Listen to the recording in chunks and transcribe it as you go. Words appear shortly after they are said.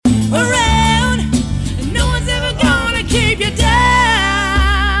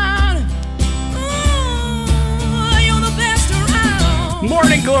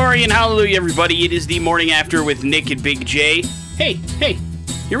glory, and hallelujah, everybody. It is the morning after with Nick and Big J. Hey,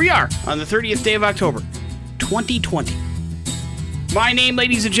 here we are on the 30th day of October, 2020. My name,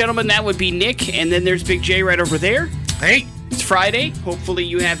 ladies and gentlemen, that would be Nick, and then there's Big J right over there. Hey. It's Friday. Hopefully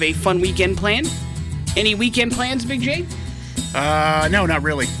you have a fun weekend planned. Any weekend plans, Big J? No, not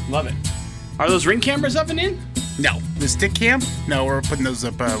really. Love it. Are those Ring cameras up and in? No. The stick cam? No, we're putting those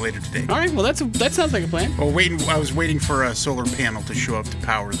up later today. All right, well, that sounds like a plan. Well, I was waiting for a solar panel to show up to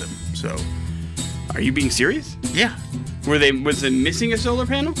power them, so. Are you being serious? Yeah. Was it missing a solar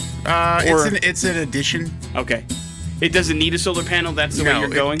panel? It's an addition. Okay. It doesn't need a solar panel? That's the way you're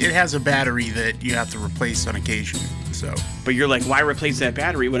going? It has a battery that you have to replace on occasion, so. But you're like, why replace that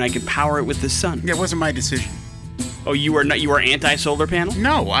battery when I can power it with the sun? Yeah, it wasn't my decision. Oh, you are anti-solar panel?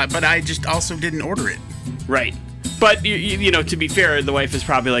 No, but I just also didn't order it. Right. But, you know, to be fair, the wife is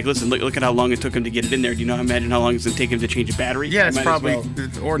probably like, listen, look at how long it took him to get it in there. Do you imagine how long it's going to take him to change a battery? Yeah, it's probably,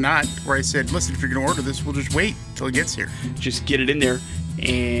 or not, where I said, listen, if you're going to order this, we'll just wait till it gets here. Just get it in there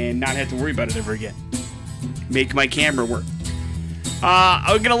and not have to worry about it ever again. Make my camera work.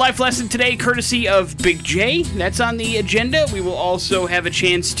 I'll get a life lesson today, courtesy of Big J. That's on the agenda. We will also have a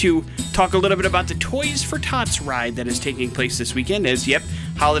chance to talk a little bit about the Toys for Tots ride that is taking place this weekend. As,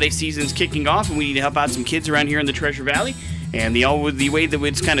 holiday season's kicking off, and we need to help out some kids around here in the Treasure Valley. And the way that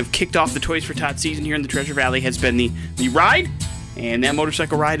it's kind of kicked off the Toys for Tots season here in the Treasure Valley has been the ride. And that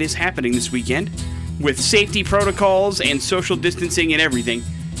motorcycle ride is happening this weekend with safety protocols and social distancing and everything.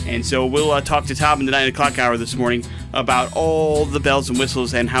 And so we'll talk to Tom in the 9 o'clock hour this morning about all the bells and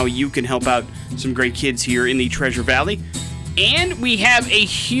whistles and how you can help out some great kids here in the Treasure Valley. And we have a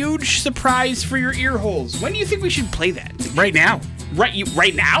huge surprise for your ear holes. When do you think we should play that? Right now.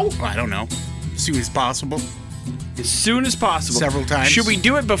 Right now? Well, I don't know. As soon as possible. As soon as possible. Several times. Should we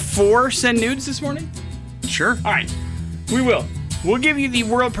do it before Send Nudes this morning? Sure. All right. We will. We'll give you the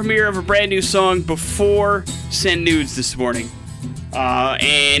world premiere of a brand new song before Send Nudes this morning.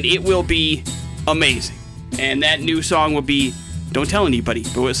 And it will be amazing. And that new song will be Don't Tell Anybody.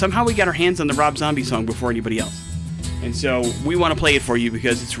 But somehow we got our hands on the Rob Zombie song before anybody else. And so we want to play it for you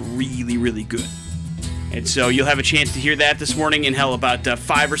because it's really, really good. And so you'll have a chance to hear that this morning in about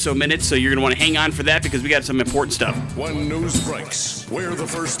 5 or so minutes. So you're going to want to hang on for that because we got some important stuff. When news breaks, we're the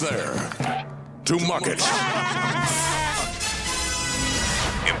first there to muck it.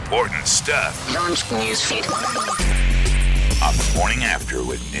 Important stuff. Launch newsfeed. On the morning after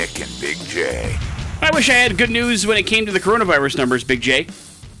with Nick and Big J. I wish I had good news when it came to the coronavirus numbers, Big J.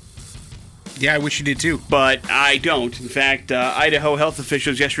 Yeah, I wish you did too. But I don't. In fact, Idaho health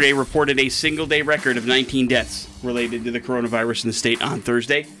officials yesterday reported a single-day record of 19 deaths related to the coronavirus in the state on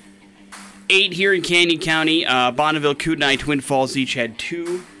Thursday. 8 here in Canyon County. Bonneville, Kootenai, Twin Falls each had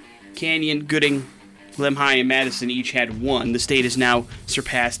 2. Canyon, Gooding, Lemhi, and Madison each had 1. The state has now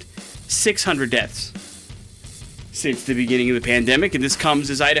surpassed 600 deaths since the beginning of the pandemic, and this comes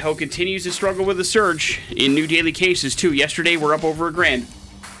as Idaho continues to struggle with a surge in new daily cases, too. Yesterday, we're up over 1,000.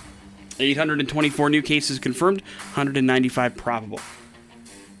 824 new cases confirmed, 195 probable.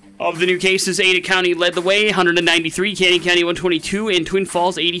 Of the new cases, Ada County led the way, 193, Canyon County 122, and Twin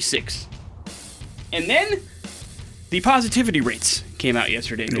Falls 86. And then, the positivity rates came out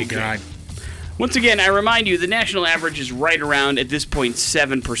yesterday. Oh, God. Once again, I remind you, the national average is right around, at this point,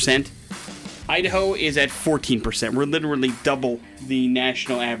 7%. Idaho is at 14%. We're literally double the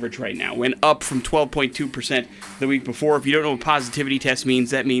national average right now. Went up from 12.2% the week before. If you don't know what positivity test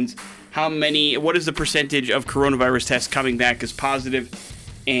means, that means what is the percentage of coronavirus tests coming back as positive?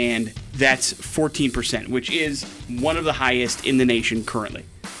 And that's 14%, which is one of the highest in the nation currently.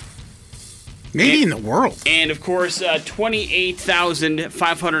 Maybe in the world. And, of course,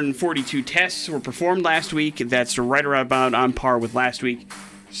 28,542 tests were performed last week. That's right around about on par with last week.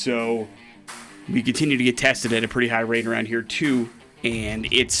 So we continue to get tested at a pretty high rate around here, too, and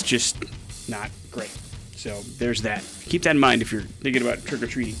it's just not great. So there's that. Keep that in mind if you're thinking about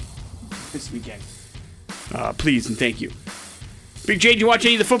trick-or-treating this weekend. Please and thank you. Big J, did you watch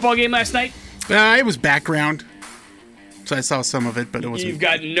any of the football game last night? It was background, so I saw some of it, but it wasn't. You've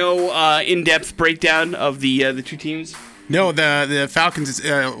got no in-depth breakdown of the two teams? No, the Falcons,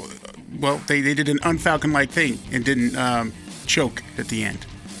 they did an un-Falcon-like thing and didn't choke at the end.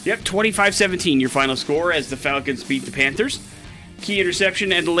 Yep, 25-17 your final score as the Falcons beat the Panthers. Key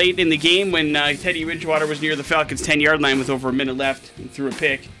interception at late in the game when Teddy Bridgewater was near the Falcons' 10-yard line with over a minute left and threw a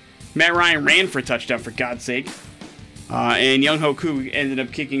pick. Matt Ryan ran for a touchdown, for God's sake. And Younghoe Koo ended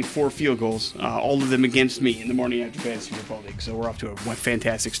up kicking 4 field goals, all of them against me in the morning after Fantasy Football League. So we're off to a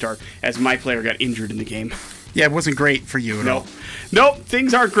fantastic start as my player got injured in the game. Yeah, it wasn't great for you at all. Nope,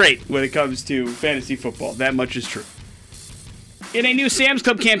 things aren't great when it comes to fantasy football. That much is true. In a new Sam's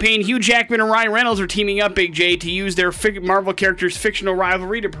Club campaign, Hugh Jackman and Ryan Reynolds are teaming up, Big J, to use their Marvel characters' fictional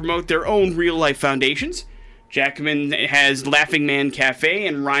rivalry to promote their own real-life foundations. Jackman has Laughing Man Cafe,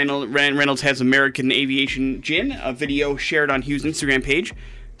 and Ryan Reynolds has American Aviation Gin. A video shared on Hugh's Instagram page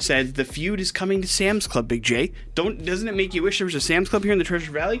said the feud is coming to Sam's Club, Big J. Doesn't it make you wish there was a Sam's Club here in the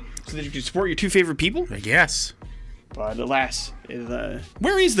Treasure Valley so that you could support your two favorite people? I guess. But alas,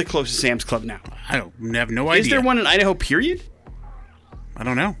 where is the closest Sam's Club now? I have no idea. Is there one in Idaho, period? I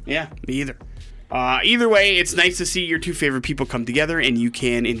don't know. Yeah, me either. Either way, it's nice to see your two favorite people come together, and you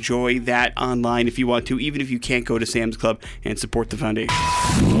can enjoy that online if you want to, even if you can't go to Sam's Club and support the foundation.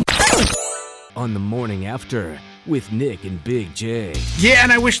 On the morning after with Nick and Big J. Yeah,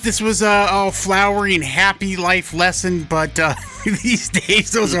 and I wish this was a flowery and happy life lesson, but these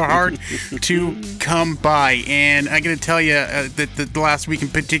days those are hard to come by. And I got to tell you that the last week in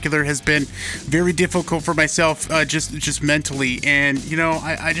particular has been very difficult for myself, just mentally. And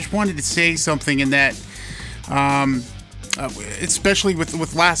I just wanted to say something in that. Especially with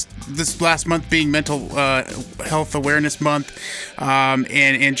this last month being Mental Health Awareness Month,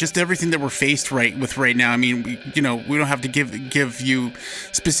 and just everything that we're faced with right now. I mean, we don't have to give you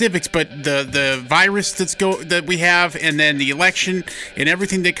specifics, but the virus that we have, and then the election and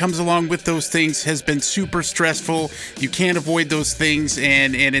everything that comes along with those things has been super stressful. You can't avoid those things,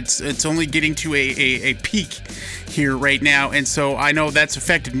 and it's only getting to a peak here right now. And so I know that's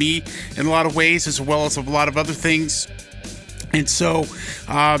affected me in a lot of ways, as well as a lot of other things. And so,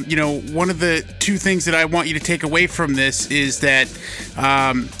 one of the two things that I want you to take away from this is that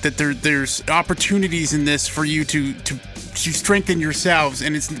there's opportunities in this for you to strengthen yourselves,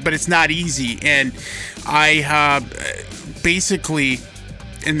 but it's not easy. And I basically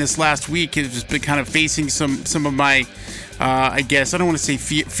in this last week have just been kind of facing some of my. I guess I don't want to say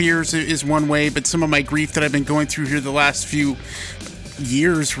fears is one way, but some of my grief that I've been going through here the last few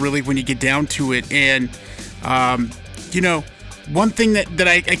years, really, when you get down to it. And, one thing that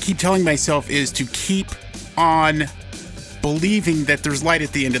I keep telling myself is to keep on believing that there's light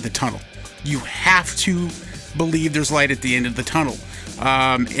at the end of the tunnel. You have to believe there's light at the end of the tunnel.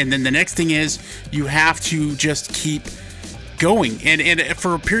 And then the next thing is you have to just keep going. And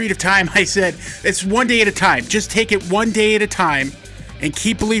for a period of time, I said, it's one day at a time. Just take it one day at a time and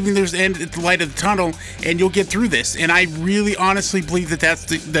keep believing there's the light of the tunnel, and you'll get through this. And I really honestly believe that that's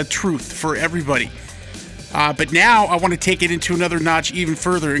the truth for everybody. But now I want to take it into another notch even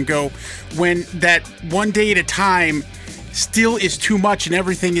further and go, when that one day at a time still is too much and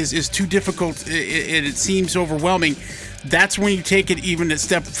everything is too difficult and it seems overwhelming, that's when you take it even a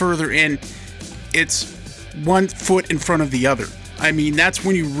step further, and it's one foot in front of the other. I mean, that's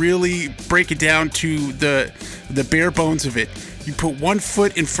when you really break it down to the bare bones of it. You put one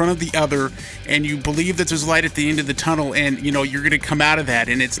foot in front of the other, and you believe that there's light at the end of the tunnel, and you're going to come out of that.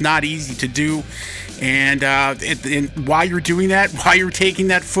 And it's not easy to do. And while you're doing that, while you're taking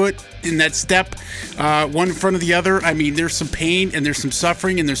that foot in that step, one in front of the other, I mean, there's some pain and there's some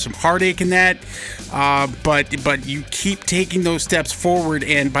suffering and there's some heartache in that. But you keep taking those steps forward,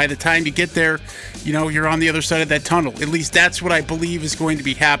 and by the time you get there, you're on the other side of that tunnel. At least that's what I believe is going to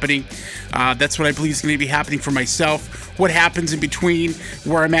be happening. That's what I believe is going to be happening for myself. What happens in between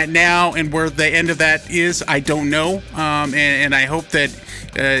where I'm at now and where the end of that is, I don't know. And I hope that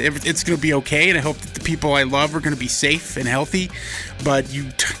it's going to be okay, and I hope that the people I love are going to be safe and healthy. But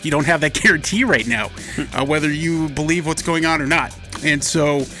you don't have that guarantee right now, whether you believe what's going on or not. And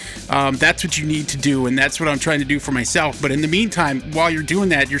so that's what you need to do, and that's what I'm trying to do for myself. But in the meantime, while you're doing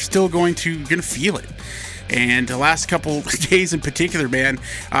that, you're still going to feel it. And the last couple of days in particular, man,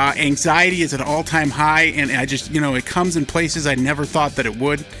 anxiety is at an all-time high, and I just, it comes in places I never thought that it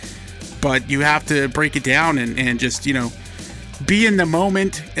would. But you have to break it down and just, be in the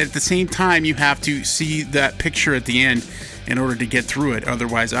moment. At the same time, you have to see that picture at the end in order to get through it.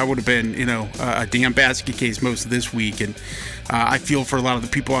 Otherwise, I would have been, a damn basket case most of this week. And I feel for a lot of the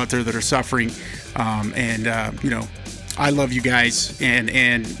people out there that are suffering. I love you guys,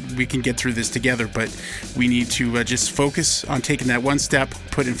 and we can get through this together, but we need to just focus on taking that one step,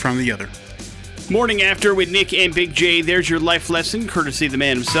 put in front of the other. Morning After with Nick and Big J. There's your life lesson, courtesy of the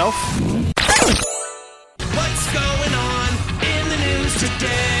man himself. What's going on in the news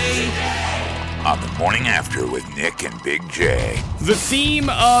today? On the Morning After with Nick and Big J. The theme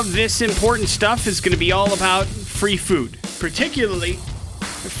of this important stuff is going to be all about free food, particularly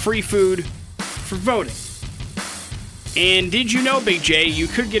free food for voting. And did you know, Big J, you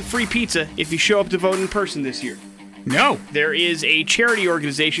could get free pizza if you show up to vote in person this year? No. There is a charity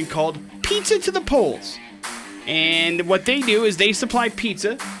organization called Pizza to the Polls. And what they do is they supply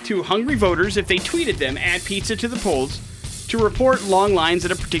pizza to hungry voters if they tweet at them at Pizza to the Polls to report long lines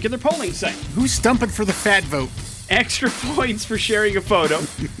at a particular polling site. Who's stumping for the fat vote? Extra points for sharing a photo.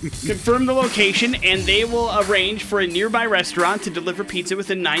 Confirm the location, and they will arrange for a nearby restaurant to deliver pizza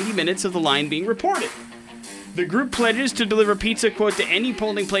within 90 minutes of the line being reported. The group pledges to deliver pizza, quote, to any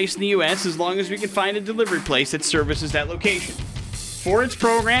polling place in the U.S. as long as we can find a delivery place that services that location. For its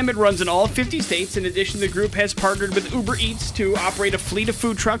program, it runs in all 50 states. In addition, the group has partnered with Uber Eats to operate a fleet of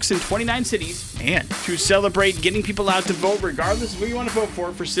food trucks in 29 cities to celebrate getting people out to vote regardless of who you want to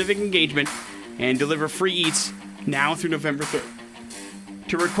vote for civic engagement, and deliver free eats now through November 3rd.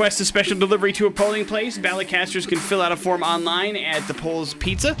 To request a special delivery to a polling place, ballot casters can fill out a form online at the Polls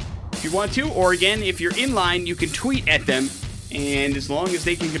Pizza if you want to, or again, if you're in line, you can tweet at them, and as long as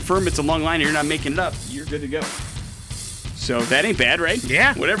they can confirm it's a long line and you're not making it up, you're good to go. So that ain't bad, right?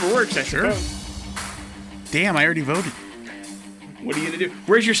 Yeah. Whatever works, I suppose. Damn, I already voted. What are you gonna do?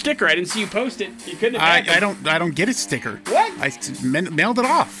 Where's your sticker? I didn't see you post it. You couldn't have. I don't get a sticker. What? I mailed it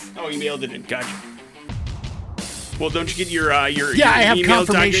off. Oh, you mailed it in. Gotcha. Well, don't you get your I have email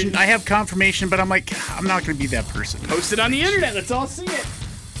confirmation. document? I have confirmation, but I'm like, I'm not going to be that person. Post it on the internet. Let's all see it.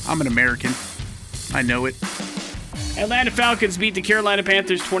 I'm an American. I know it. Atlanta Falcons beat the Carolina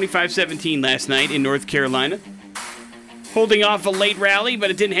Panthers 25-17 last night in North Carolina. Holding off a late rally, but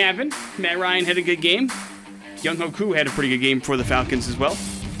it didn't happen. Matt Ryan had a good game. Younghoe Koo had a pretty good game for the Falcons as well.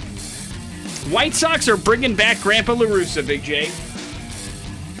 White Sox are bringing back Grandpa La Russa, Big J.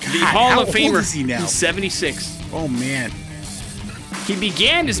 The Hall of Famer. How old is he now? He's 76. Oh, man. He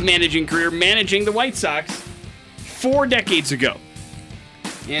began his managing career managing the White Sox 4 decades ago,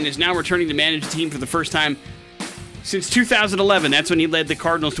 and is now returning to manage the team for the first time since 2011. That's when he led the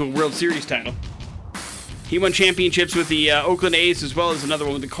Cardinals to a World Series title. He won championships with the Oakland A's as well as another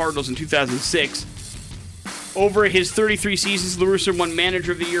one with the Cardinals in 2006. Over his 33 seasons, La Russa won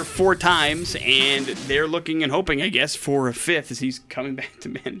Manager of the Year 4 times, and they're looking and hoping, I guess, for a 5th as he's coming back to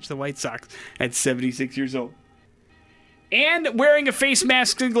manage the White Sox at 76 years old. And wearing a face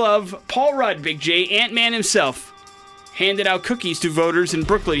mask and glove, Paul Rudd, Big J, Ant-Man himself, handed out cookies to voters in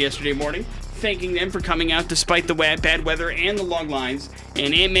Brooklyn yesterday morning, thanking them for coming out despite the bad weather and the long lines.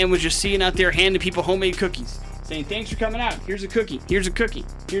 And Ant-Man was just sitting out there handing people homemade cookies, saying, thanks for coming out. Here's a cookie. Here's a cookie.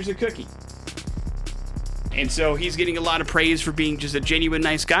 Here's a cookie. And so he's getting a lot of praise for being just a genuine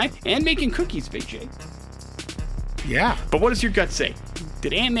nice guy and making cookies, Big J. Yeah. But what does your gut say?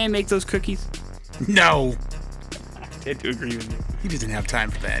 Did Ant-Man make those cookies? No. I tend to agree with you. He doesn't have time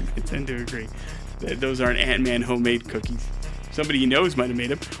for that. I tend to agree that those aren't Ant-Man homemade cookies. Somebody he knows might have made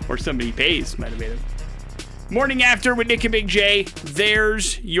them, or somebody he pays might have made them. Morning After with Nick and Big J.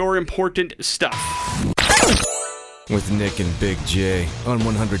 There's your important stuff. With Nick and Big J on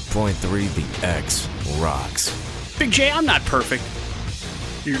 100.3 The X rocks. Big J, I'm not perfect.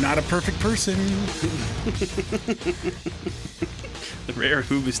 You're not a perfect person. The rare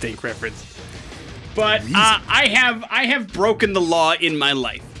Hoobastank reference. But I have broken the law in my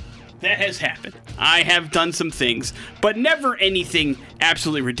life. That has happened. I have done some things, but never anything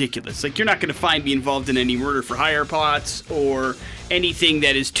absolutely ridiculous. Like, you're not going to find me involved in any murder for hire plots or anything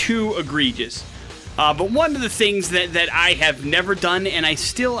that is too egregious. But one of the things that I have never done, and I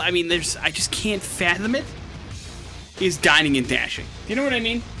just can't fathom it, is dining and dashing. Do you know what I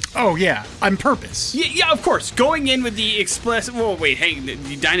mean? Oh, yeah. On purpose. Yeah, of course. Going in with the express... Whoa, wait, hey, did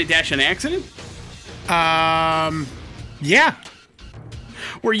you dine and dash on accident? Yeah.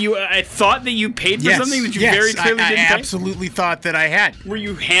 Were you... I thought that you paid for something that you very clearly didn't pay? I absolutely thought that I had. Were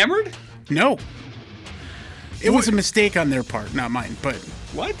you hammered? No. It was a mistake on their part, not mine, but...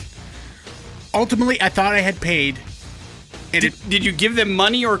 What? Ultimately, I thought I had paid. And Did you give them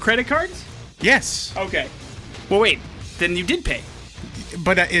money or credit cards? Yes. Okay. Well, wait. Then you did pay.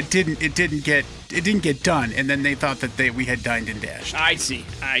 But it didn't get done, and then they thought that we had dined and dashed. I see.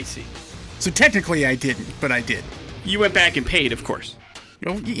 So technically, I didn't, but I did. You went back and paid, of course.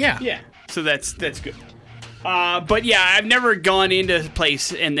 Oh, yeah. Yeah. So that's good. But yeah, I've never gone into a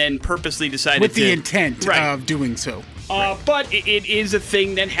place and then purposely decided with the intent right. of doing so. But it is a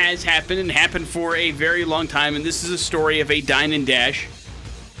thing that has happened and happened for a very long time, and this is a story of a dine and dash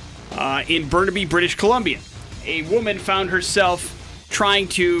in Burnaby, British Columbia. A woman found herself trying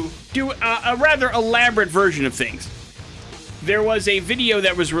to do a rather elaborate version of things. There was a video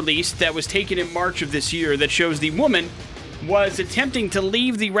that was released that was taken in March of this year that shows the woman was attempting to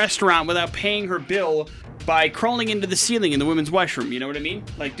leave the restaurant without paying her bill by crawling into the ceiling in the women's washroom. You know what I mean?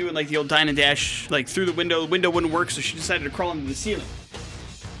 Like doing like the old dine and dash, like through the window. The window wouldn't work, so she decided to crawl into the ceiling.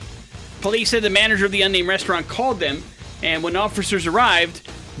 Police said the manager of the unnamed restaurant called them, and when officers arrived,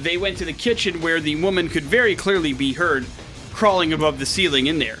 they went to the kitchen where the woman could very clearly be heard crawling above the ceiling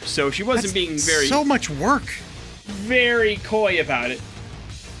in there. So she wasn't being very... so much work. very coy about it.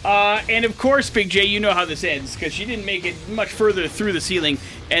 And of course, Big J, you know how this ends, because she didn't make it much further through the ceiling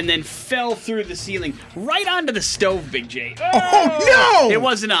and then fell through the ceiling right onto the stove, Big J. Oh, no! It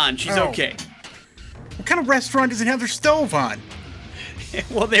wasn't on. She's okay. What kind of restaurant doesn't have their stove on?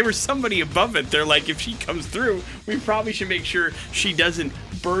 Well, there was somebody above it. They're like, if she comes through, we probably should make sure she doesn't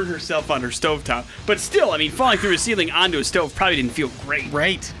burn herself on her stovetop. But still, I mean, falling through a ceiling onto a stove probably didn't feel great.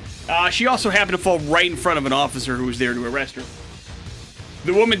 Right. She also happened to fall right in front of an officer who was there to arrest her.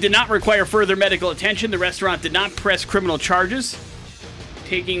 The woman did not require further medical attention. The restaurant did not press criminal charges,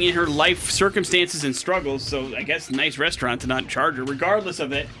 taking in her life circumstances and struggles. So I guess nice restaurant to not charge her. Regardless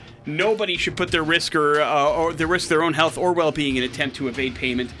of it, nobody should put their risk or they risk their own health or well-being in an attempt to evade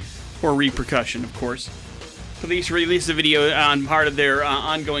payment or repercussion, of course. Police released a video on part of their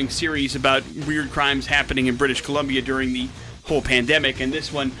ongoing series about weird crimes happening in British Columbia during the whole pandemic, and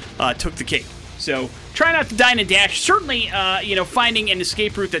this one took the cake. So try not to dine and dash. Certainly, finding an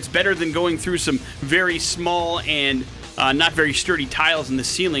escape route that's better than going through some very small and not very sturdy tiles in the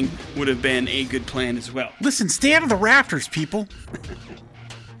ceiling would have been a good plan as well. Listen, stay out of the rafters, people.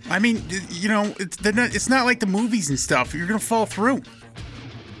 I mean, it's not like the movies and stuff. You're going to fall through.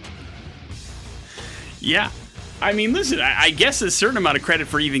 Yeah. I mean, listen, I guess a certain amount of credit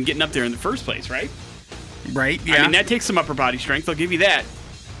for even getting up there in the first place, right? Right, yeah. I mean, that takes some upper body strength. I'll give you that.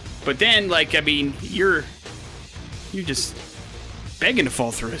 But then, you're just begging to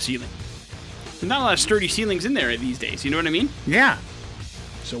fall through a ceiling. There's not a lot of sturdy ceilings in there these days. You know what I mean? Yeah.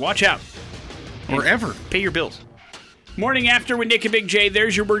 So watch out. Or ever. Pay your bills. Morning After with Nick and Big J.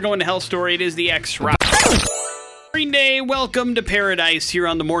 There's your We're Going to Hell story. It is the X-Rock. Green Day, welcome to paradise here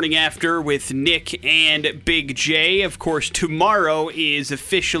on the Morning After with Nick and Big J. Of course, tomorrow is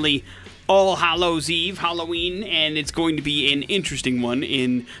officially All Hallows Eve, Halloween, and it's going to be an interesting one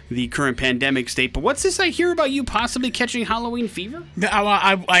in the current pandemic state. But what's this I hear about you possibly catching Halloween fever?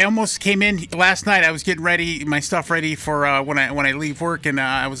 I almost came in last night. I was getting my stuff ready for when I leave work, and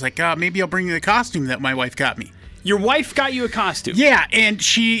I was like, maybe I'll bring you the costume that my wife got me. Your wife got you a costume? Yeah, and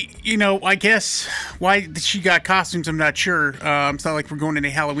she, I guess why she got costumes, I'm not sure. It's not like we're going to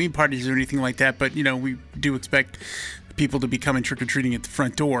any Halloween parties or anything like that, but, we do expect people to be coming trick-or-treating at the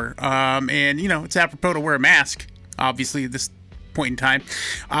front door. And, it's apropos to wear a mask, obviously, at this point in time.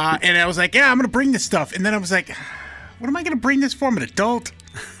 And I was like, yeah, I'm going to bring this stuff. And then I was like, what am I going to bring this for? I'm an adult.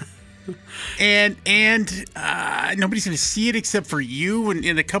 And nobody's going to see it except for you and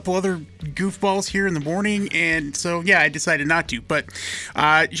a couple other goofballs here in the morning. And so, yeah, I decided not to. But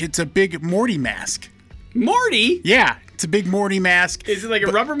it's a big Morty mask. Morty? Yeah. It's a big Morty mask. Is it like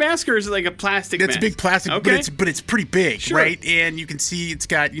a rubber mask or is it like a plastic mask? It's a big plastic, okay. but it's pretty big, sure. Right? And you can see it's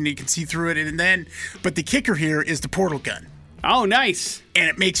got, you can see through it. But the kicker here is the portal gun. Oh, nice. And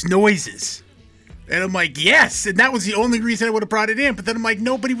it makes noises. And I'm like, yes. And that was the only reason I would have brought it in. But then I'm like,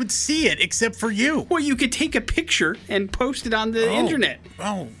 nobody would see it except for you. Well, you could take a picture and post it on the internet.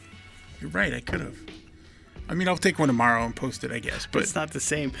 Oh, you're right. I could have. I mean, I'll take one tomorrow and post it, I guess. But it's not the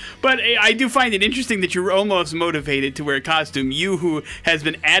same. But I do find it interesting that you're almost motivated to wear a costume. You, who has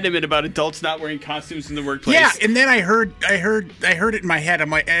been adamant about adults not wearing costumes in the workplace. Yeah, and then I heard it in my head. I'm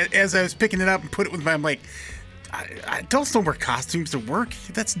like, as I was picking it up and put it with I'm like, adults don't wear costumes to work.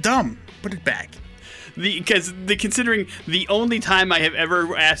 That's dumb. Put it back. Considering the only time I have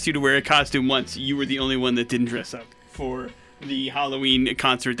ever asked you to wear a costume once, you were the only one that didn't dress up for the Halloween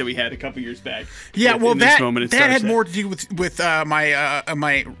concert that we had a couple years back. Yeah, well, that had more to do with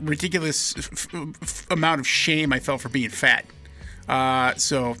my ridiculous amount of shame I felt for being fat.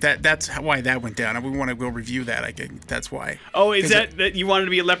 So that's why that went down. We want to go review that. I think that's why. Oh, is that you wanted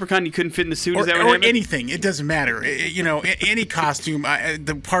to be a leprechaun? You couldn't fit in the suit? Is that what happened? Or anything? It doesn't matter. Any costume.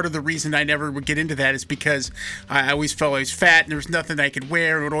 The part of the reason I never would get into that is because I always felt I was fat and there was nothing I could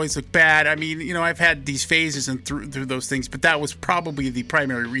wear. It would always look bad. I mean, I've had these phases and through those things, but that was probably the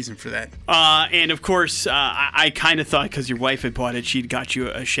primary reason for that. And of course, I kind of thought because your wife had bought it, she'd got you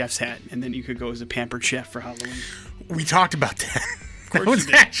a chef's hat, and then you could go as a pampered chef for Halloween. We talked about that. That was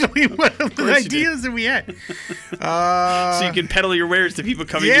actually one of the ideas that we had. So you can peddle your wares to people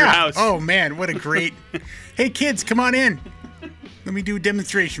coming to your house. Oh, man, what a great... Hey, kids, come on in. Let me do a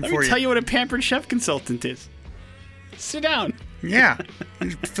demonstration for you. Let me tell you what a pampered chef consultant is. Sit down. Yeah.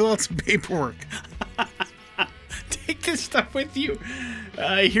 Fill out some paperwork. Take this stuff with you.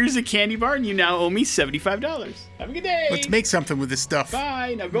 Here's a candy bar, and you now owe me $75. Have a good day. Let's make something with this stuff.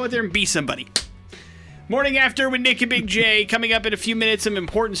 Bye. Now go out there and be somebody. Morning After with Nick and Big J. Coming up in a few minutes, some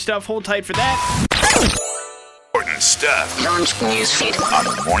important stuff. Hold tight for that. Important stuff. Launch newsfeed. On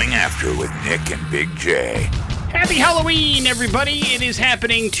the Morning After with Nick and Big J. Happy Halloween, everybody. It is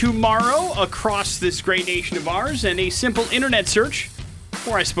happening tomorrow across this great nation of ours, and a simple internet search,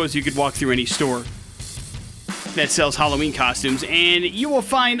 or I suppose you could walk through any store that sells Halloween costumes, and you will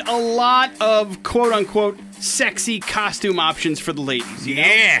find a lot of quote-unquote sexy costume options for the ladies, you know?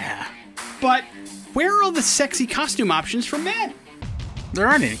 Yeah. But where are all the sexy costume options for men? There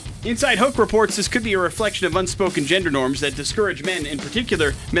aren't any. Inside Hook reports this could be a reflection of unspoken gender norms that discourage men, in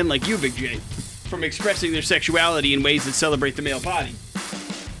particular men like you, Big J, from expressing their sexuality in ways that celebrate the male body.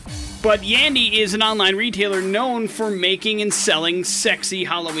 But Yandy is an online retailer known for making and selling sexy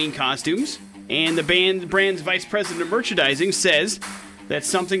Halloween costumes, and the brand's vice president of merchandising says that's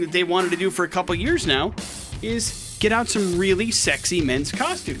something that they wanted to do for a couple years now, is get out some really sexy men's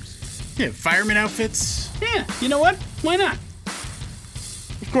costumes. Yeah, fireman outfits. Yeah, you know what? Why not?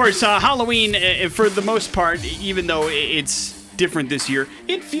 Of course, Halloween, for the most part, even though it's different this year,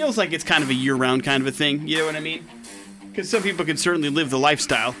 it feels like it's kind of a year-round kind of a thing, you know what I mean? Because some people can certainly live the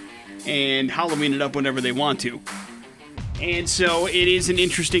lifestyle and Halloween it up whenever they want to. And so it is an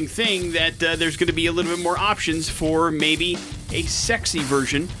interesting thing that there's going to be a little bit more options for maybe a sexy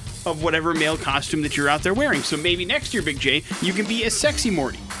version of whatever male costume that you're out there wearing. So maybe next year, Big J, you can be a sexy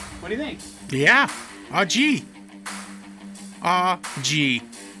Morty. What do you think? Yeah. Gee. Gee.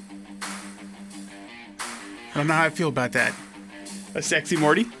 I don't know how I feel about that. A sexy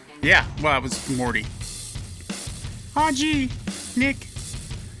Morty? Yeah, well, it was Morty. Gee, Nick.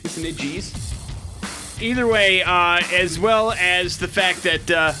 Isn't it G's? Either way, as well as the fact that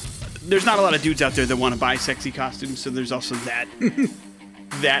there's not a lot of dudes out there that want to buy sexy costumes, so there's also that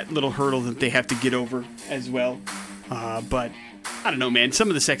that little hurdle that they have to get over as well. But I don't know, man. Some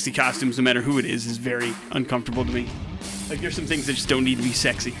of the sexy costumes, no matter who it is very uncomfortable to me. Like, there's some things that just don't need to be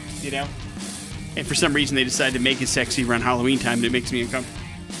sexy, you know? And for some reason, they decided to make it sexy around Halloween time, and it makes me uncomfortable.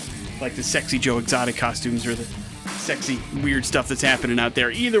 Like the sexy Joe Exotic costumes or the sexy, weird stuff that's happening out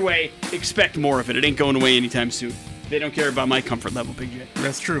there. Either way, expect more of it. It ain't going away anytime soon. They don't care about my comfort level, Big J.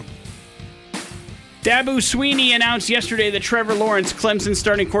 That's true. Dabo Swinney announced yesterday that Trevor Lawrence, Clemson's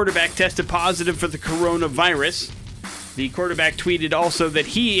starting quarterback, tested positive for the coronavirus. The quarterback tweeted also that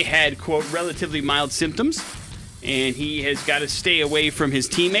he had, quote, relatively mild symptoms, and he has got to stay away from his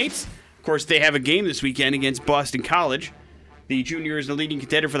teammates. Of course, they have a game this weekend against Boston College. The junior is the leading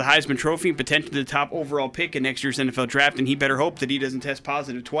contender for the Heisman Trophy and potentially the top overall pick in next year's NFL draft, and he better hope that he doesn't test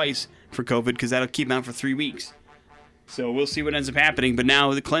positive twice for COVID, because that'll keep him out for 3 weeks. So we'll see what ends up happening, but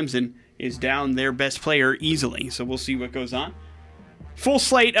now the Clemson is down their best player easily, so we'll see what goes on. Full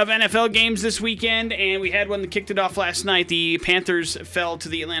slate of NFL games this weekend, and we had one that kicked it off last night. The Panthers fell to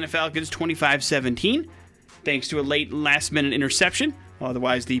the Atlanta Falcons 25-17, thanks to a late last-minute interception.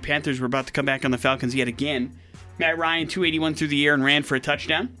 Otherwise, the Panthers were about to come back on the Falcons yet again. Matt Ryan, 281 through the air and ran for a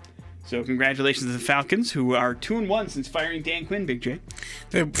touchdown. So congratulations to the Falcons, who are 2-1 since firing Dan Quinn, Big J.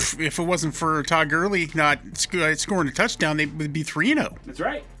 If it wasn't for Todd Gurley not scoring a touchdown, they would be 3-0. That's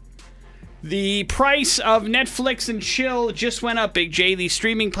right. The price of Netflix and Chill just went up, Big J. The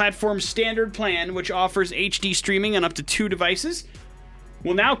streaming platform's standard plan, which offers HD streaming on up to 2 devices,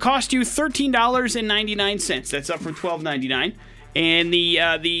 will now cost you $13.99. That's up from $12.99. And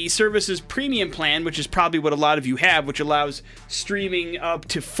the service's premium plan, which is probably what a lot of you have, which allows streaming up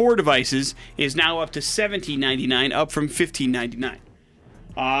to 4 devices, is now up to $17.99, up from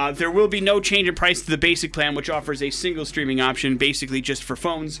 $15.99. There will be no change in price to the basic plan, which offers a single streaming option, basically just for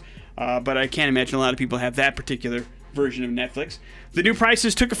phones. But I can't imagine a lot of people have that particular version of Netflix. The new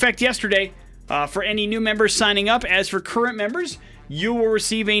prices took effect yesterday for any new members signing up. As for current members, you will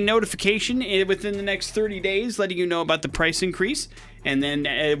receive a notification within the next 30 days letting you know about the price increase. And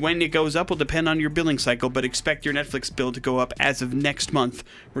then when it goes up will depend on your billing cycle, but expect your Netflix bill to go up as of next month,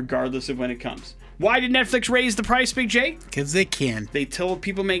 regardless of when it comes. Why did Netflix raise the price, Big J? Because they can. They told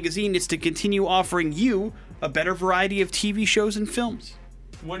People Magazine it's to continue offering you a better variety of TV shows and films.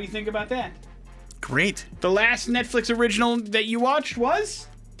 What do you think about that? Great. The last Netflix original that you watched was?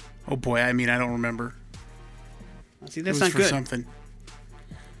 Oh boy, I don't remember. See, that's it was not for good. Something.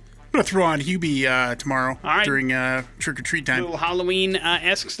 I'm going to throw on Hubie tomorrow during trick-or-treat time. A little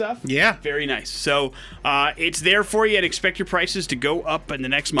Halloween-esque stuff? Yeah. Very nice. So it's there for you, and expect your prices to go up in the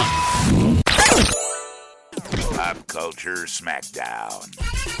next month. Pop Culture Smackdown.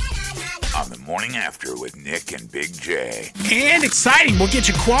 On the morning after with Nick and Big J. And exciting. We'll get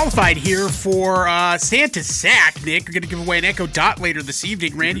you qualified here for Santa Sack, Nick. We're going to give away an Echo Dot later this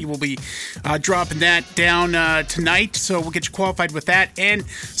evening. Randy will be dropping that down tonight, so we'll get you qualified with that. And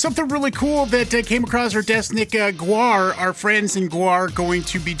something really cool that came across our desk, Nick, Guar, our friends in Guar, going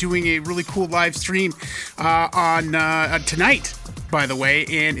to be doing a really cool live stream on tonight, by the way.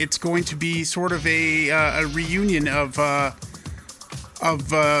 And it's going to be sort of a reunion of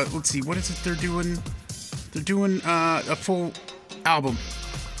let's see, what is it they're doing? They're doing a full album.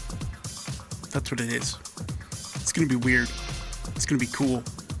 That's what it is. It's gonna be weird. It's gonna be cool,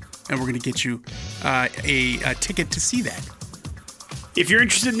 and we're gonna get you a ticket to see that. If you're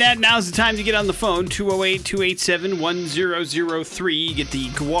interested in that, now's the time to get on the phone, 208-287-1003. You get the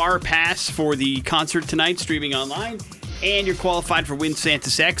Guar Pass for the concert tonight, streaming online, and you're qualified for Win Santa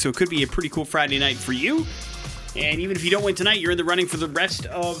Sack, so it could be a pretty cool Friday night for you. And even if you don't win tonight, you're in the running for the rest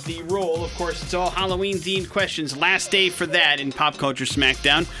of the roll. Of course, it's all Halloween-themed questions. Last day for that in Pop Culture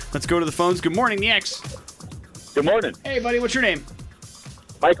Smackdown. Let's go to the phones. Good morning, the X. Good morning. Hey, buddy, what's your name?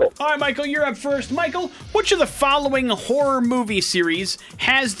 Michael. All right, Michael, you're up first. Michael, which of the following horror movie series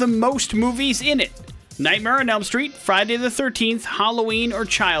has the most movies in it? Nightmare on Elm Street, Friday the 13th, Halloween, or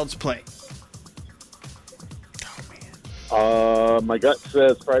Child's Play? My gut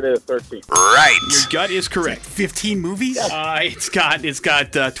says Friday the 13th. Right. Your gut is correct. 15 movies? It's got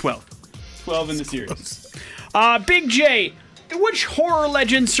 12. 12 in the series. Big J, which horror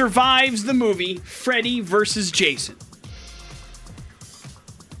legend survives the movie Freddy vs. Jason?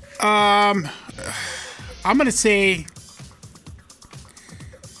 I'm gonna say,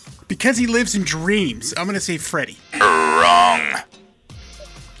 because he lives in dreams, I'm gonna say Freddy. Wrong.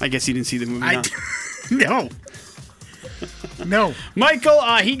 I guess he didn't see the movie. Huh? No. No. Michael,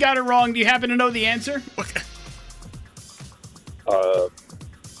 he got it wrong. Do you happen to know the answer? What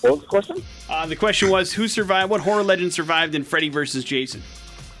was the question? The question was, what horror legend survived in Freddy vs. Jason?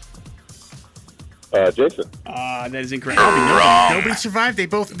 Jason. That is incorrect. Nobody survived. They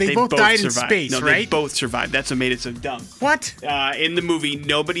both died in survived. space, No, right? They both survived. That's what made it so dumb. What? In the movie,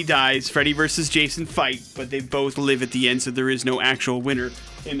 nobody dies. Freddy versus Jason fight, but they both live at the end, so there is no actual winner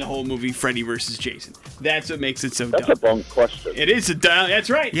in the whole movie, Freddy versus Jason. That's what makes it so That's dumb. a bum question. It is a dumb. That's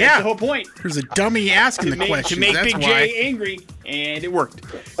right. Yeah. That's the whole point. There's a dummy asking the To question. make That's Big why. J angry, and it worked.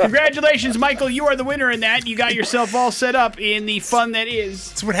 Congratulations, Michael. You are the winner in that. You got yourself all set up in the fun that is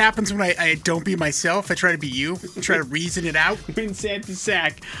That's what happens when I don't be myself. I try to be you. I try to reason it out. Win Santa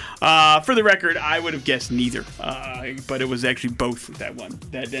Sack. For the record, I would have guessed neither, but it was actually both that one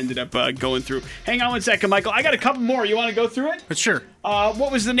that ended up going through. Hang on one second, Michael. I got a couple more. You want to go through it? But sure.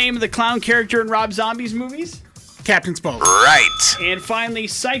 What was the name of the clown character in Rob Zombie's movies? Captain Spock. Right. And finally,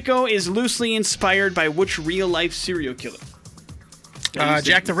 Psycho is loosely inspired by which real-life serial killer?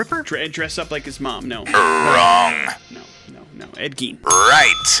 Jack the Ripper? Dress up like his mom. No. Wrong. No. Ed Gein.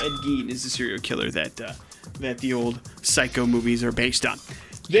 Right. Ed Gein is the serial killer that the old Psycho movies are based on.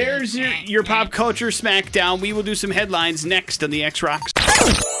 There's your Pop Culture Smackdown. We will do some headlines next on the X Rocks.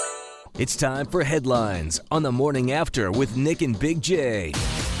 It's time for headlines on the morning after with Nick and Big J.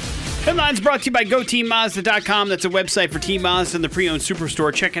 Headlines brought to you by GoTeamMazda.com. That's a website for Team Mazda and the pre-owned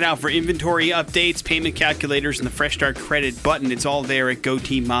superstore. Check it out for inventory updates, payment calculators, and the Fresh Start credit button. It's all there at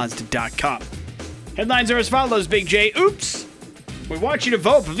GoTeamMazda.com. Headlines are as follows, Big J. Oops! We want you to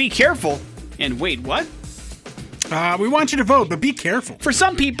vote, but be careful. And wait, what? We want you to vote, but be careful. For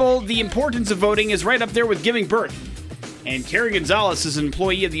some people, the importance of voting is right up there with giving birth. And Carrie Gonzalez is an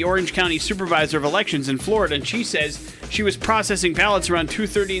employee of the Orange County Supervisor of Elections in Florida, and she says she was processing ballots around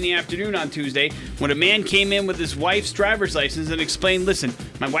 2:30 in the afternoon on Tuesday when a man came in with his wife's driver's license and explained, listen,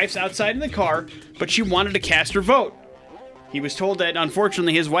 my wife's outside in the car, but she wanted to cast her vote. He was told that,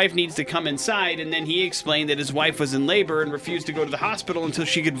 unfortunately, his wife needs to come inside, and then he explained that his wife was in labor and refused to go to the hospital until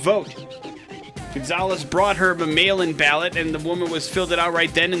she could vote. Gonzalez brought her a mail-in ballot, and the woman was filled it out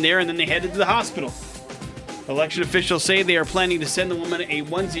right then and there, and then they headed to the hospital. Election officials say they are planning to send the woman a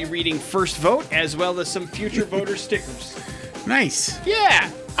onesie reading first vote, as well as some future voter stickers. Nice. Yeah.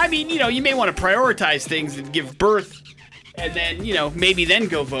 I mean, you may want to prioritize things and give birth, and then, maybe then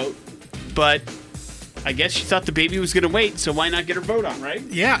go vote. But I guess she thought the baby was going to wait, so why not get her vote on, right?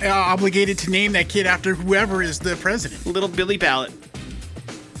 Yeah, obligated to name that kid after whoever is the president. Little Billy Ballot.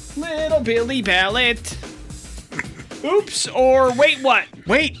 Little Billy Ballot. Oops, or wait, what?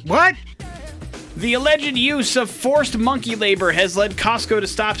 Wait, what? The alleged use of forced monkey labor has led Costco to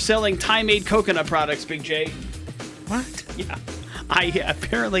stop selling Thai-made coconut products, Big J. What? Yeah.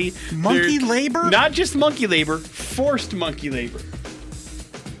 Apparently... Monkey labor? Not just monkey labor, forced monkey labor.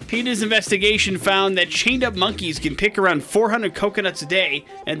 PETA's investigation found that chained-up monkeys can pick around 400 coconuts a day,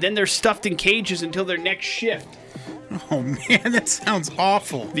 and then they're stuffed in cages until their next shift. Oh, man, that sounds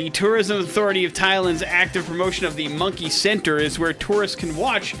awful. The Tourism Authority of Thailand's active promotion of the Monkey Center is where tourists can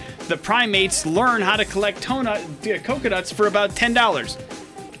watch the primates learn how to collect coconuts for about $10.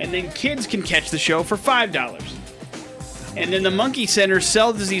 And then kids can catch the show for $5. And then the Monkey Center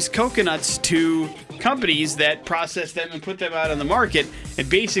sells these coconuts to companies that process them and put them out on the market. And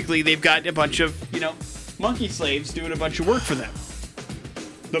basically, they've got a bunch of, monkey slaves doing a bunch of work for them.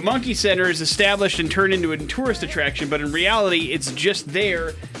 The Monkey Center is established and turned into a tourist attraction, but in reality, it's just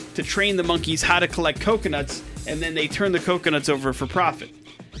there to train the monkeys how to collect coconuts, and then they turn the coconuts over for profit.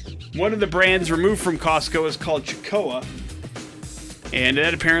 One of the brands removed from Costco is called Chicoa, and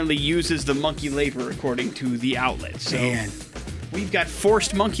that apparently uses the monkey labor, according to the outlet. So Man. We've got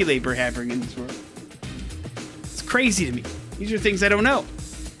forced monkey labor happening in this world. It's crazy to me. These are things I don't know.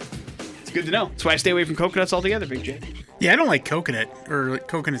 It's good to know. That's why I stay away from coconuts altogether, Big J. Yeah, I don't like coconut or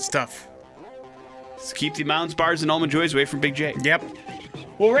coconut stuff. Let's keep the Mounds, Bars, and Almond Joys away from Big J. Yep.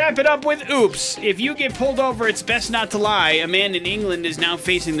 We'll wrap it up with oops. If you get pulled over, it's best not to lie. A man in England is now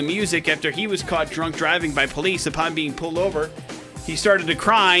facing the music after he was caught drunk driving by police upon being pulled over. He started to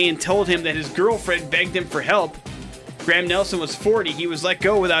cry and told him that his girlfriend begged him for help. Graham Nelson was 40. He was let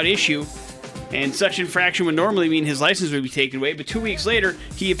go without issue. And such infraction would normally mean his license would be taken away. But 2 weeks later,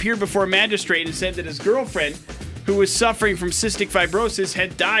 he appeared before a magistrate and said that his girlfriend, who was suffering from cystic fibrosis,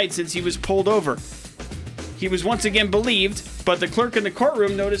 had died since he was pulled over. He was once again believed, but the clerk in the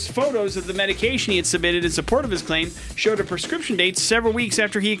courtroom noticed photos of the medication he had submitted in support of his claim showed a prescription date several weeks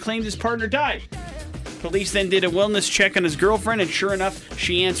after he had claimed his partner died. Police then did a wellness check on his girlfriend, and sure enough,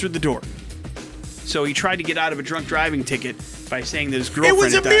 she answered the door. So he tried to get out of a drunk driving ticket by saying that his girlfriend It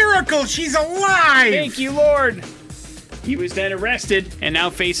was a had died. miracle. She's alive. Thank you, Lord. He was then arrested and now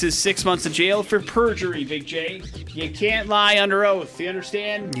faces 6 months of jail for perjury, Big J. You can't lie under oath, you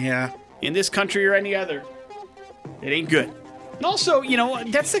understand? Yeah. In this country or any other. It ain't good. And also,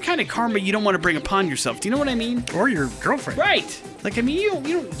 that's the kind of karma you don't want to bring upon yourself. Do you know what I mean? Or your girlfriend. Right. Like, you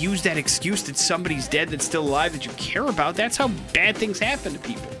don't use that excuse that somebody's dead that's still alive that you care about. That's how bad things happen to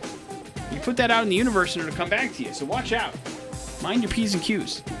people. You put that out in the universe and it'll come back to you. So watch out. Mind your P's and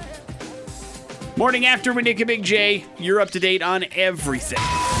Q's. Morning After with Nick and Big J. You're up to date on everything.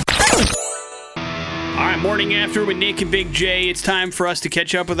 All right, Morning After with Nick and Big J. It's time for us to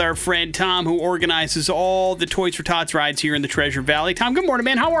catch up with our friend Tom, who organizes all the Toys for Tots rides here in the Treasure Valley. Tom, good morning,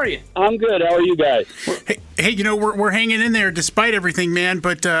 man. How are you? I'm good. How are you guys? Hey, we're hanging in there despite everything, man.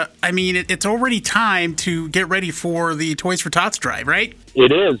 But, it's already time to get ready for the Toys for Tots drive, right?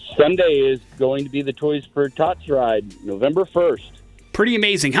 It is. Sunday is going to be the Toys for Tots ride, November 1st. Pretty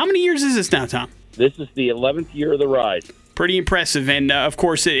amazing. How many years is this now, Tom? This is the 11th year of the ride. Pretty impressive, and of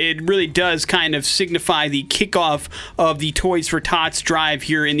course, it really does kind of signify the kickoff of the Toys for Tots drive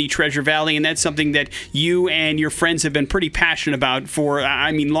here in the Treasure Valley, and that's something that you and your friends have been pretty passionate about for,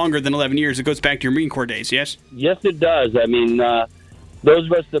 longer than 11 years. It goes back to your Marine Corps days, yes? Yes, it does. Those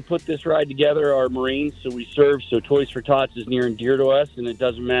of us that put this ride together are Marines, so we serve, so Toys for Tots is near and dear to us, and it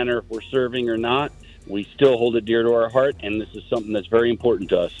doesn't matter if we're serving or not. We still hold it dear to our heart, and this is something that's very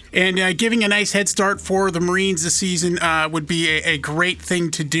important to us. And giving a nice head start for the Marines this season would be a great thing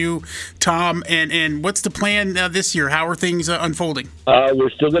to do, Tom. And what's the plan this year? How are things unfolding?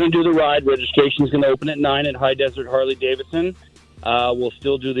 We're still going to do the ride. Registration is going to open at 9 at High Desert Harley-Davidson. We'll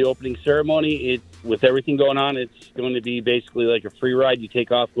still do the opening ceremony. With everything going on, it's going to be basically like a free ride. You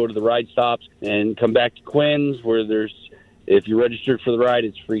take off, go to the ride stops, and come back to Quinn's, where if you're registered for the ride,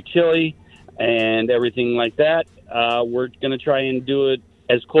 it's free chili and everything like that. We're going to try and do it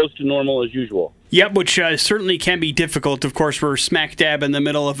as close to normal as usual. Yep, which certainly can be difficult. Of course, we're smack dab in the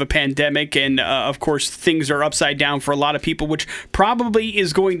middle of a pandemic, and of course, things are upside down for a lot of people, which probably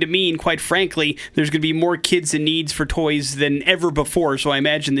is going to mean, quite frankly, there's going to be more kids in needs for toys than ever before, so I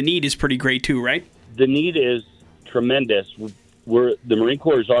imagine the need is pretty great too, right? The need is tremendous. The Marine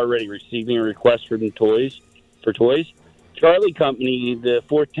Corps is already receiving a request for toys. Charlie Company, the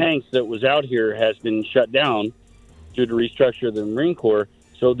 4th tanks that was out here, has been shut down due to restructure of the Marine Corps.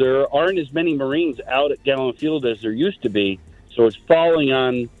 So there aren't as many Marines out at Gallen Field as there used to be. So it's falling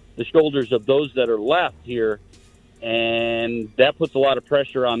on the shoulders of those that are left here, and that puts a lot of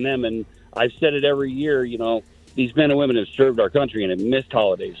pressure on them. And I've said it every year, these men and women have served our country and have missed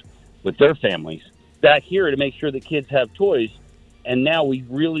holidays with their families. Back here to make sure the kids have toys, and now we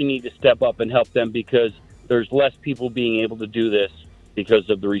really need to step up and help them because there's less people being able to do this because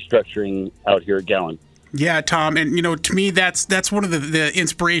of the restructuring out here at Gallen. Yeah, Tom, and to me, that's one of the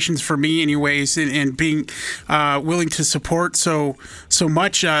inspirations for me, anyways, and being willing to support so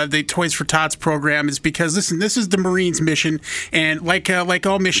much the Toys for Tots program is because listen, this is the Marines' mission, and like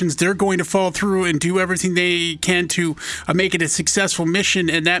all missions, they're going to follow through and do everything they can to make it a successful mission,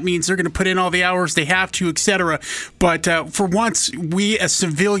 and that means they're going to put in all the hours they have to, etc. But for once, we as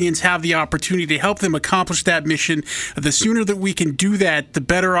civilians have the opportunity to help them accomplish that mission. The sooner that we can do that, the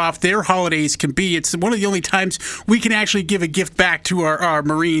better off their holidays can be. It's one of the only times we can actually give a gift back to our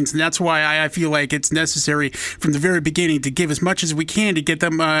Marines, and that's why I feel like it's necessary from the very beginning to give as much as we can to get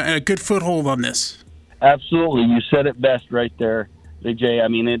them a good foothold on this. Absolutely. You said it best right there, Big J. I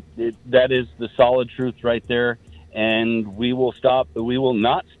mean, that is the solid truth right there, and we will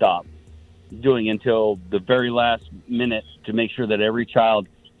not stop doing until the very last minute to make sure that every child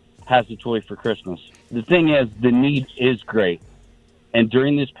has a toy for Christmas. The thing is, the need is great. And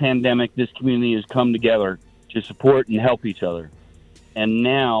during this pandemic, this community has come together to support and help each other. And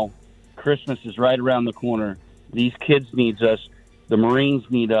now Christmas is right around the corner. These kids need us. The Marines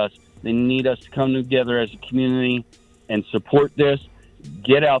need us. They need us to come together as a community and support this.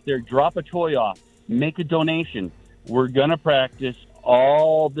 Get out there, drop a toy off, make a donation. We're going to practice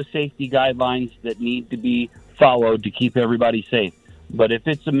all the safety guidelines that need to be followed to keep everybody safe. But if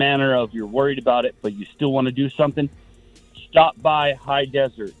it's a matter of you're worried about it, but you still want to do something, stop by High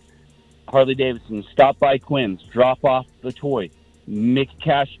Desert, Harley-Davidson, stop by Quinn's, drop off the toy, make a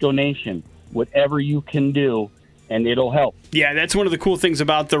cash donation, whatever you can do, and it'll help. Yeah, that's one of the cool things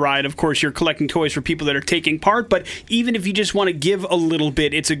about the ride. Of course, you're collecting toys for people that are taking part, but even if you just want to give a little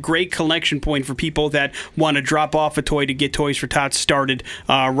bit, it's a great collection point for people that want to drop off a toy to get Toys for Tots started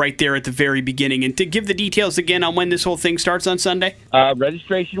right there at the very beginning. And to give the details again on when this whole thing starts on Sunday?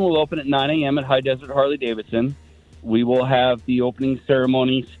 Registration will open at 9 a.m. at High Desert Harley-Davidson. We will have the opening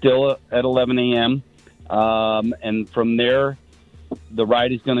ceremony still at 11 a.m. And from there, the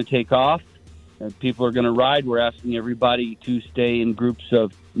ride is going to take off. People are going to ride. We're asking everybody to stay in groups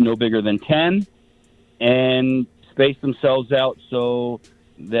of no bigger than 10 and space themselves out so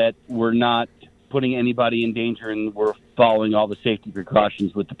that we're not putting anybody in danger and we're following all the safety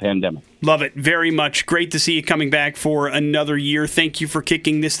precautions with the pandemic. Love it very much. Great to see you coming back for another year. Thank you for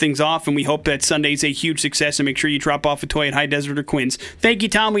kicking this things off, and we hope that Sunday's a huge success, and make sure you drop off a toy at High Desert or Quinn's. Thank you,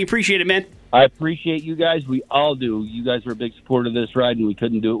 Tom. We appreciate it, man. I appreciate you guys. We all do. You guys are a big supporter of this ride, and we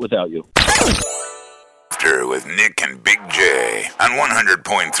couldn't do it without you. With Nick and Big J on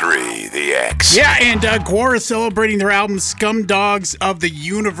 100.3 The X. Yeah, and Gwar is celebrating their album Scum Dogs of the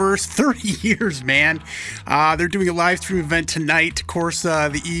Universe. 30 years, man. They're doing a live stream event tonight, of course,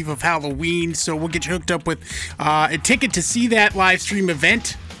 the eve of Halloween. So we'll get you hooked up with a ticket to see that live stream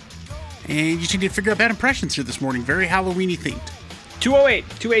event. And you just need to figure out bad impressions here this morning. Very Halloween-y themed.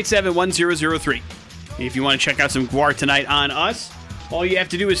 208-287-1003. If you want to check out some Gwar tonight on us, all you have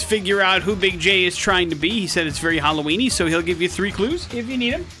to do is figure out who Big J is trying to be. He said it's very Halloween-y, so he'll give you 3 clues if you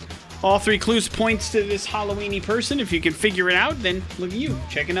need them. All 3 clues points to this Halloween-y person. If you can figure it out, then look at you,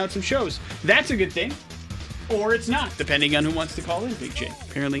 checking out some shows. That's a good thing. Or it's not, depending on who wants to call in, Big J.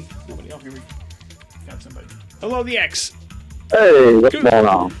 Apparently, nobody. Oh, here we got somebody. Hello, the X. Hey, what's going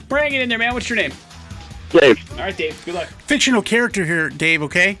on? Bring it in there, man. What's your name? Dave. All right, Dave. Good luck. Fictional character here, Dave,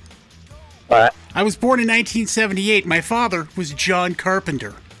 okay? All right. I was born in 1978. My father was John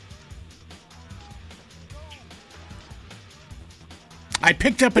Carpenter. I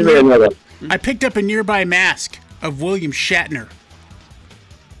picked up a nearby mask of William Shatner.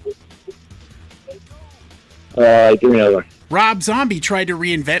 Give me another one. Rob Zombie tried to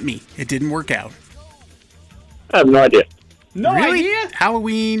reinvent me. It didn't work out. I have no idea. No really? idea?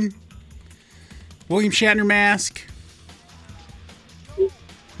 Halloween. William Shatner mask.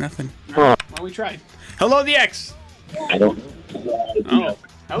 Nothing. Huh. Well, we tried. Hello, the X. I don't. Oh.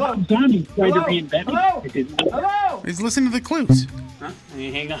 Hello. Zombie tried to reinvent me. Hello. Let's listen to the clues. Huh?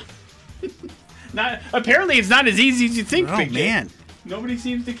 Hang on. Apparently, it's not as easy as you think, Oh, Big J. man. Nobody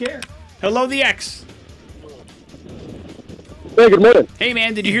seems to care. Hello, the X. Hey, good morning. Hey,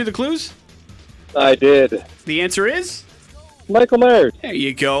 man, did you hear the clues? I did. The answer is? Michael Myers. There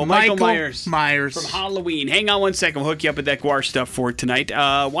you go. Michael Myers. Myers. From Halloween. Hang on one second. We'll hook you up with that Gwar stuff for tonight.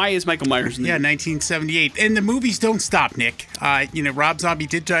 Why is Michael Myers in the movie? 1978. And the movies don't stop, Nick. Rob Zombie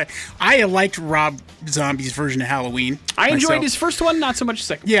did try. I liked Rob Zombie's version of Halloween. I enjoyed myself. his first one, not so much the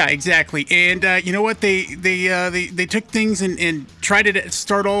second. Yeah, exactly. And you know what? They took things and tried to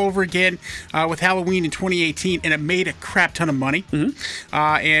start all over again with Halloween in 2018, and it made a crap ton of money. Mm-hmm.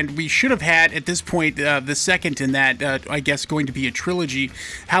 And we should have had, at this point, the second in that, I guess, going going to be a trilogy,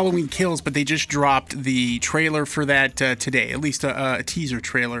 Halloween Kills, but they just dropped the trailer for that today, at least a teaser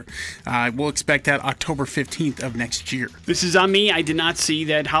trailer. We'll expect that October 15th of next year. This is on me. I did not see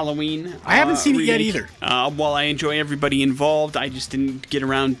that Halloween. I haven't seen it yet remake. either. While I enjoy everybody involved, I just didn't get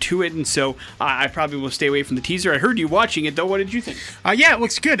around to it, and so I probably will stay away from the teaser. I heard you watching it, though. What did you think? Yeah, it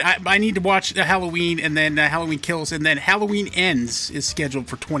looks good. I need to watch Halloween and then Halloween Kills, and then Halloween Ends is scheduled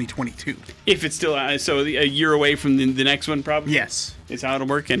for 2022. If it's still so a year away from the next one, probably. Yes. Is how it'll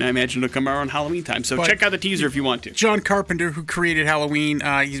work, and I imagine it'll come around Halloween time. So But check out the teaser if you want to. John Carpenter, who created Halloween,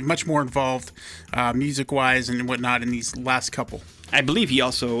 he's much more involved music-wise and whatnot in these last couple. I believe he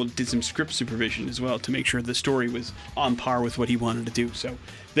also did some script supervision as well to make sure the story was on par with what he wanted to do. So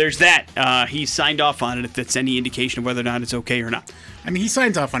there's that. He signed off on it, if that's any indication of whether or not it's okay or not. I mean, he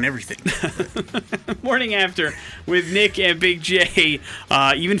signs off on everything. Morning After with Nick and Big J,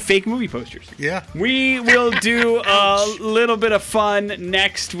 even fake movie posters. Yeah. We will do a little bit of fun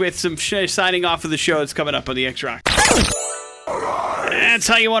next with some signing off of the show that's coming up on the X-Rock. That's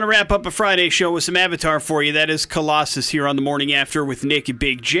how you want to wrap up a Friday show with some Avatar for you. That is Colossus here on the Morning After with Nick and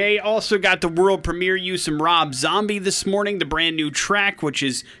Big J. Also got the world premiere use some Rob Zombie this morning, the brand new track, which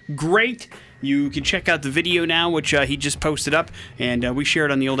is great. You can check out the video now, which he just posted up, and we share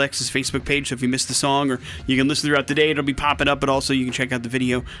it on the Old X's Facebook page, so if you missed the song or you can listen throughout the day, it'll be popping up, but also you can check out the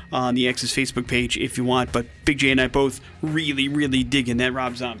video on the X's Facebook page if you want. But Big J and I both really, really digging that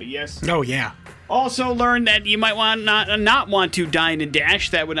Rob Zombie, yes? Oh, yeah. Also learned that you might want not want to dine and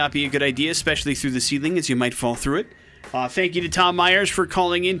dash. That would not be a good idea, especially through the ceiling, as you might fall through it. Thank you to Tom Myers for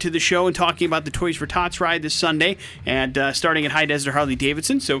calling into the show and talking about the Toys for Tots ride this Sunday, and starting at High Desert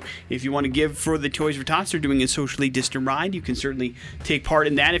Harley-Davidson. So if you want to give for the Toys for Tots, they're doing a socially distant ride. You can certainly take part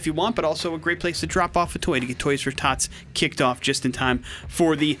in that if you want, but also a great place to drop off a toy to get Toys for Tots kicked off just in time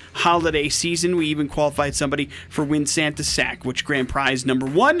for the holiday season. We even qualified somebody for Win Santa Sack, which grand prize number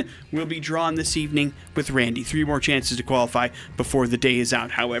 1 will be drawn this evening with Randy. 3 more chances to qualify before the day is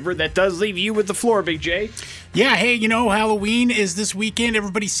out, however. That does leave you with the floor, Big J. Yeah, hey, you know, Halloween is this weekend.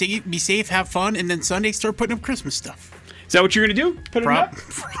 Everybody be safe, have fun, and then Sunday start putting up Christmas stuff. Is that what you're going to do? Put it up?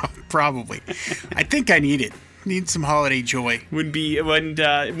 Probably. I think I need it. Need some holiday joy. Wouldn't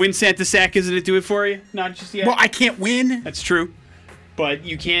Win Santa Sack, isn't it do it for you? Not just yet? Well, I can't win. That's true. But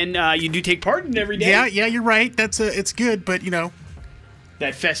you can, you do take part in it every day. Yeah, you're right. It's good, but you know.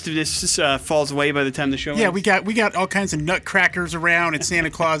 That festiveness falls away by the time the show ends. Yeah, we got all kinds of nutcrackers around and Santa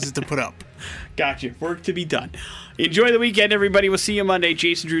Clauses to put up. Gotcha. Work to be done. Enjoy the weekend, everybody. We'll see you Monday.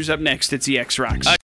 Jason Drew's up next. It's the X-Rocks.